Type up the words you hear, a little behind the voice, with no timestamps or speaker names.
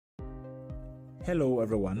Hello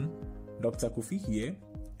everyone, Dr. Kofi here,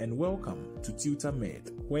 and welcome to Tutor Med,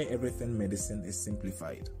 where everything medicine is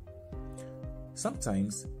simplified.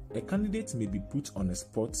 Sometimes, a candidate may be put on a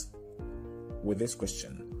spot with this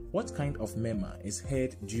question: what kind of murmur is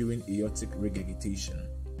heard during aortic regurgitation?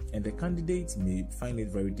 And the candidate may find it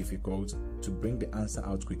very difficult to bring the answer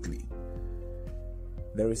out quickly.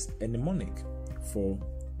 There is a mnemonic for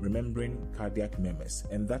remembering cardiac murmurs,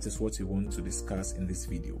 and that is what we want to discuss in this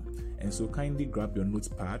video. And so kindly grab your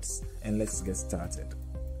notepads and let's get started.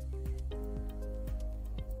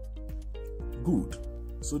 Good.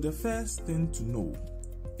 So the first thing to know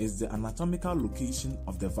is the anatomical location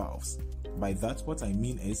of the valves. By that, what I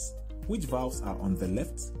mean is which valves are on the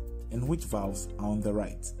left and which valves are on the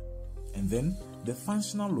right. And then the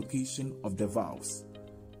functional location of the valves.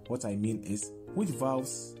 What I mean is which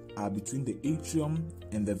valves are between the atrium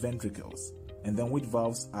and the ventricles, and then which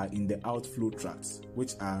valves are in the outflow tracts,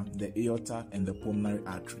 which are the aorta and the pulmonary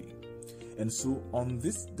artery. And so on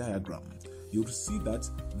this diagram, you'll see that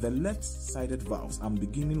the left-sided valves, I'm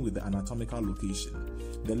beginning with the anatomical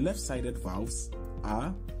location. The left-sided valves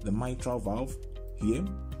are the mitral valve here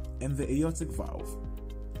and the aortic valve.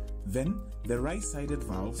 Then the right-sided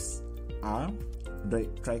valves are the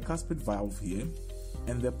tricuspid valve here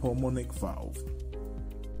and the pulmonic valve.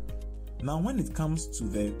 Now, when it comes to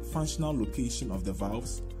the functional location of the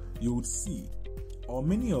valves, you would see, or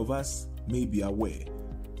many of us may be aware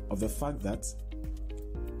of the fact that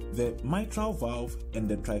the mitral valve and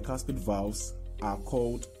the tricuspid valves are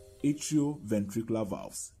called atrioventricular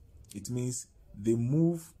valves. It means they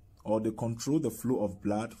move or they control the flow of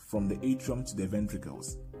blood from the atrium to the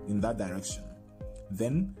ventricles in that direction.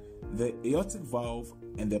 Then the aortic valve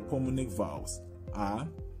and the pulmonic valves are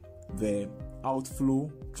the outflow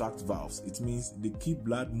tract valves. It means they keep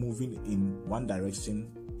blood moving in one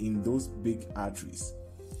direction in those big arteries.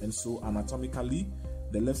 And so anatomically,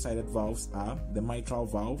 the left-sided valves are the mitral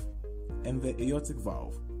valve and the aortic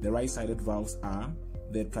valve. The right-sided valves are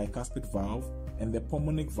the tricuspid valve and the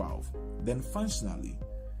pulmonic valve. Then functionally,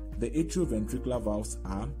 the atrioventricular valves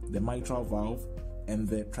are the mitral valve and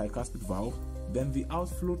the tricuspid valve. Then the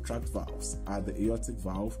outflow tract valves are the aortic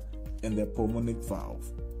valve and the pulmonic valve.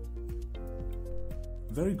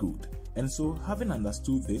 Very good. And so having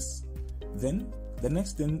understood this, then the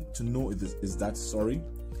next thing to know is that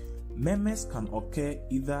murmurs can occur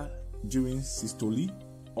either during systole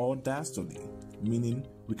or diastole, meaning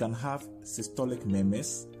we can have systolic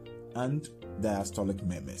murmurs and diastolic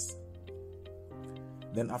murmurs.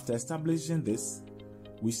 Then after establishing this,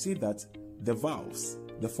 we see that the valves,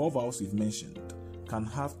 the four valves we've mentioned, can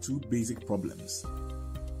have two basic problems,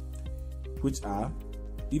 which are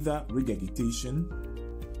either regurgitation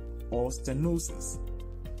or stenosis.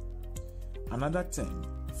 Another term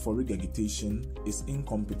for regurgitation is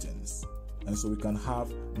incompetence. And so we can have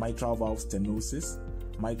mitral valve stenosis,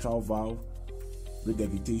 mitral valve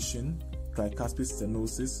regurgitation, tricuspid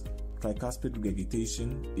stenosis, tricuspid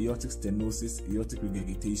regurgitation, aortic stenosis, aortic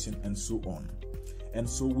regurgitation, and so on. And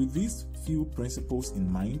so with these few principles in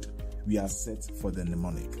mind, we are set for the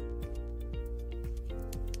mnemonic.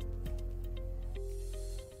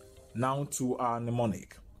 Now to our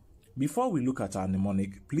mnemonic. Before we look at our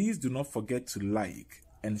mnemonic, please do not forget to like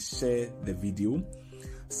and share the video.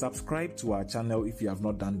 Subscribe to our channel if you have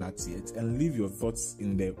not done that yet, and leave your thoughts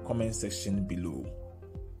in the comment section below.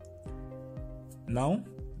 Now,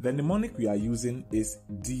 the mnemonic we are using is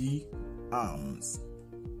D-arms.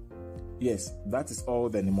 Yes, that is all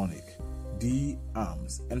the mnemonic,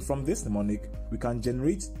 D-arms. And from this mnemonic, we can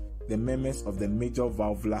generate the murmurs of the major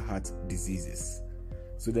valvular heart diseases.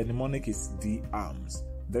 So the mnemonic is D-arms.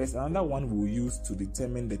 There is another one we'll use to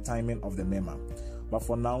determine the timing of the murmur. But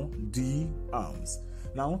for now, D-arms.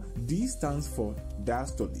 Now, D stands for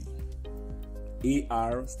diastole.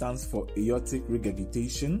 AR stands for aortic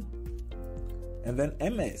regurgitation. And then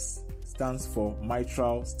MS stands for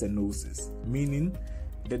mitral stenosis, meaning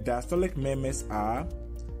the diastolic murmurs are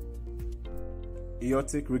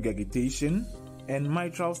aortic regurgitation and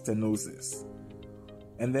mitral stenosis.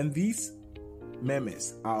 And then these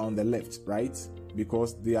murmurs are on the left, right?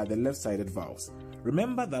 Because they are the left-sided valves.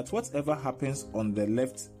 Remember that whatever happens on the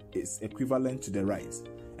left is equivalent to the right.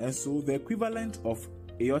 And so the equivalent of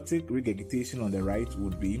aortic regurgitation on the right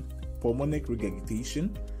would be pulmonic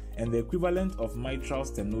regurgitation, and the equivalent of mitral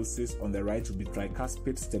stenosis on the right would be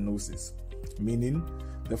tricuspid stenosis, meaning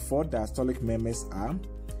the four diastolic murmurs are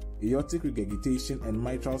aortic regurgitation and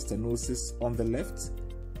mitral stenosis on the left,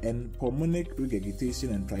 and pulmonic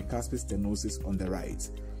regurgitation and tricuspid stenosis on the right.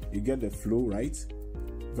 You get the flow, right?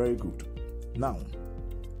 Very good. Now,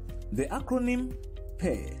 the acronym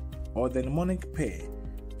PAIR or the mnemonic PAIR,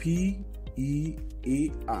 E,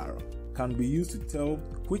 A, R can be used to tell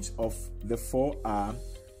which of the four are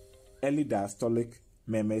early diastolic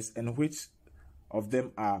murmurs and which of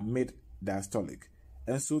them are mid diastolic.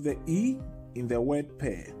 And so the E in the word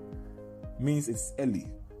pair means it's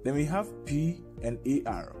early. Then we have P and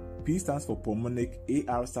AR. P stands for pulmonic,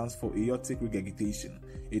 AR stands for aortic regurgitation.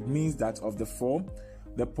 It means that of the four,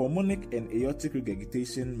 the pulmonic and aortic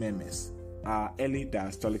regurgitation murmurs are early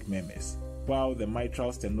diastolic murmurs, while the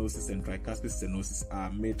mitral stenosis and tricuspid stenosis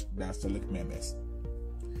are mid diastolic murmurs.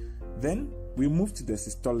 Then we move to the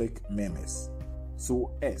systolic murmurs.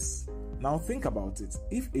 So S. Now think about it.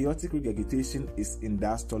 If aortic regurgitation is in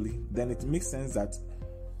diastole, then it makes sense that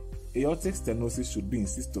aortic stenosis should be in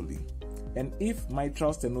systole. And if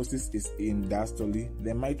mitral stenosis is in diastole,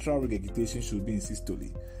 then mitral regurgitation should be in systole.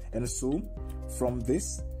 And so, from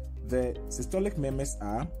this, the systolic murmurs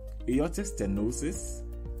are aortic stenosis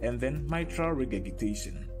and then mitral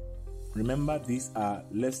regurgitation. Remember, these are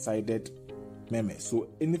left-sided murmurs. So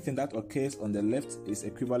anything that occurs on the left is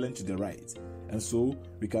equivalent to the right. And so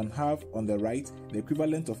we can have on the right, the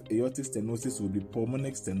equivalent of aortic stenosis will be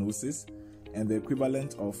pulmonic stenosis, and the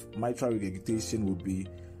equivalent of mitral regurgitation will be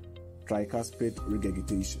tricuspid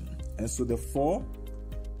regurgitation. And so the four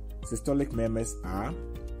systolic murmurs are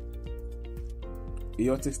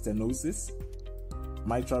aortic stenosis,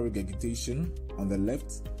 mitral regurgitation on the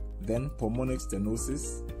left, then pulmonic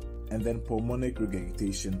stenosis, and then pulmonic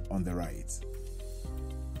regurgitation on the right.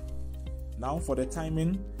 Now for the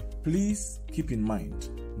timing, please keep in mind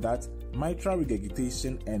that mitral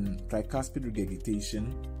regurgitation and tricuspid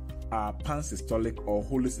regurgitation are pansystolic or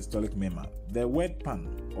wholly systolic murmur. The word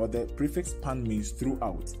pan or the prefix pan means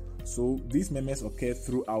throughout. So these murmurs occur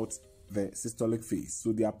throughout the systolic phase.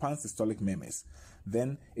 So they are pansystolic murmurs.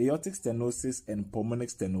 Then aortic stenosis and pulmonic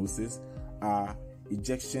stenosis are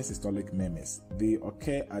ejection systolic murmurs. They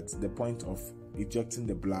occur at the point of ejecting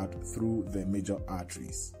the blood through the major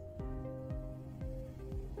arteries.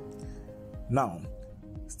 Now,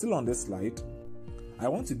 still on this slide, I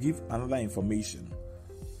want to give another information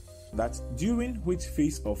that during which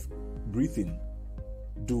phase of breathing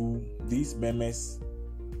do these murmurs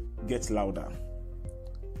get louder?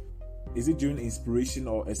 Is it during inspiration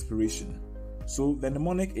or expiration? So the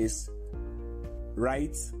mnemonic is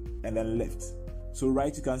right and then left. So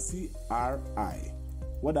right, you can see RI.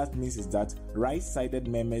 What that means is that right-sided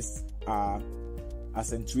murmurs are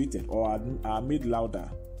accentuated or are made louder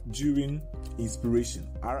during inspiration,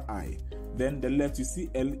 RI. Then the left, you see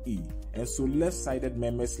LE. And so left-sided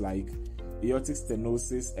murmurs like aortic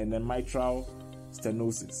stenosis and then mitral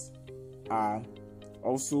stenosis are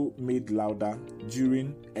also made louder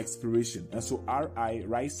during expiration. And so RI,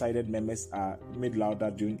 right-sided murmurs, are made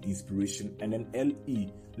louder during inspiration, and then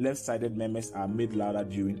LE, left-sided murmurs, are made louder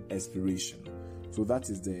during expiration. So that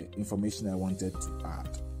is the information I wanted to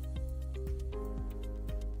add.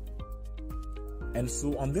 And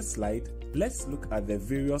so on this slide, let's look at the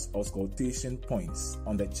various auscultation points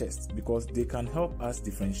on the chest, because they can help us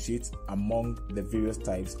differentiate among the various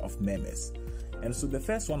types of murmurs. And so the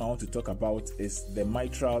first one I want to talk about is the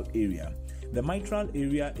mitral area. The mitral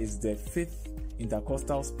area is the fifth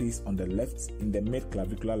intercostal space on the left in the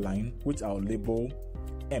mid-clavicular line, which I'll label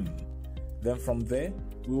M. Then from there,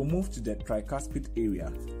 we will move to the tricuspid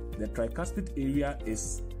area. The tricuspid area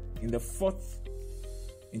is in the fourth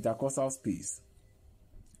intercostal space,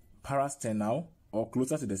 parasternal or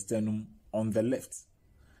closer to the sternum on the left.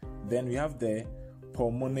 Then we have the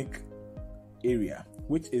pulmonic area,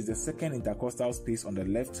 which is the second intercostal space on the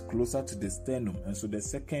left closer to the sternum, and so the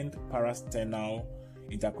second parasternal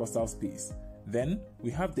intercostal space. Then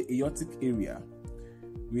we have the aortic area.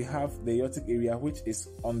 We have the aortic area, which is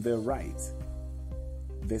on the right,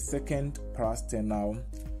 the second parasternal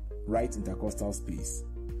right intercostal space.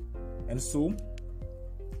 And so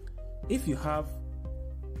if you have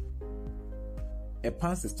a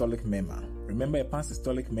pansystolic murmur, remember a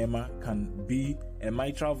pansystolic murmur can be a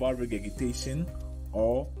mitral valve regurgitation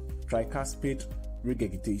or tricuspid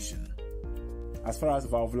regurgitation as far as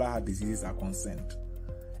valvular heart diseases are concerned.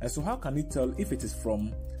 And so how can you tell if it is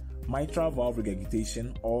from mitral valve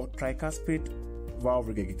regurgitation or tricuspid valve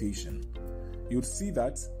regurgitation? You'd see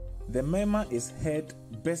that the murmur is heard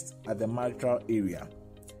best at the mitral area,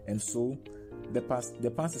 and so the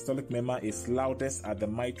pansystolic murmur is loudest at the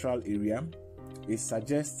mitral area. It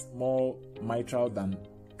suggests more mitral than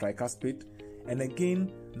tricuspid, and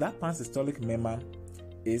again that pansystolic murmur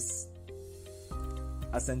is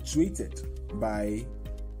accentuated by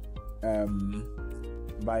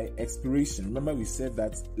expiration. Remember, we said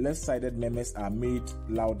that left-sided murmurs are made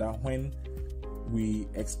louder when we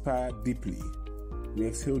expire deeply, we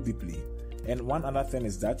exhale deeply. And one other thing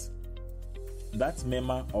is that that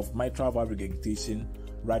murmur of mitral valve regurgitation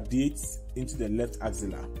radiates into the left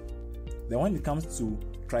axilla. Then when it comes to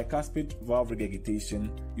tricuspid valve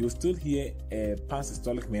regurgitation, you'll still hear a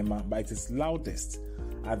pansystolic murmur, but it is loudest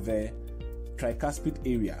at the tricuspid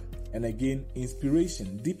area. And again,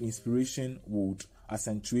 deep inspiration would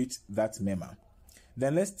accentuate that murmur.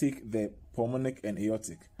 Then let's take the pulmonic and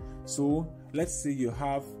aortic. So let's say you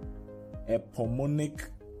have a pulmonic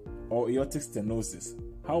or aortic stenosis.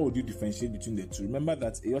 How would you differentiate between the two? Remember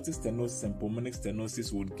that aortic stenosis and pulmonic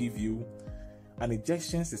stenosis would give you an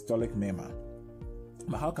ejection systolic murmur.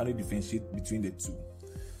 But how can you differentiate between the two?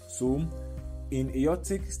 So in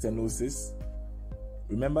aortic stenosis,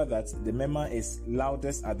 remember that the murmur is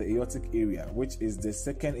loudest at the aortic area, which is the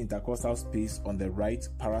second intercostal space on the right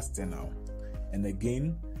parasternal. And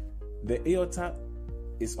again, the aorta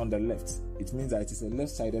is on the left. It means that it is a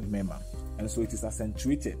left-sided murmur, and so it is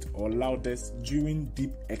accentuated or loudest during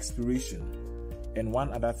deep expiration. And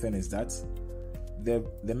one other thing is that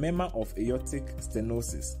the murmur of aortic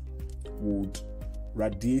stenosis would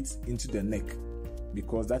radiate into the neck,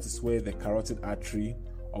 because that is where the carotid artery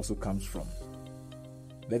also comes from.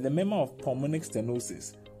 Then the murmur of pulmonic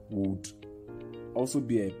stenosis would also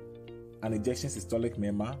be an ejection systolic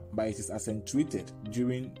murmur, but it is accentuated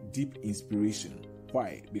during deep inspiration.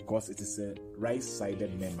 Why? Because it is a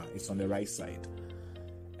right-sided murmur. It's on the right side.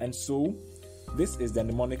 And so this is the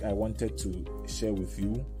mnemonic I wanted to share with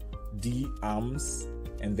you. D arms,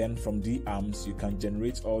 and then from D arms you can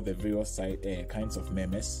generate all the various kinds of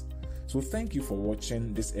murmurs. So thank you for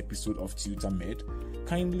watching this episode of Tutor Med.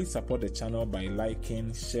 Kindly support the channel by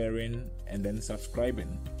liking, sharing, and then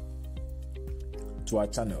subscribing to our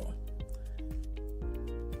channel.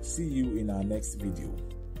 See you in our next video.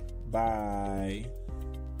 Bye.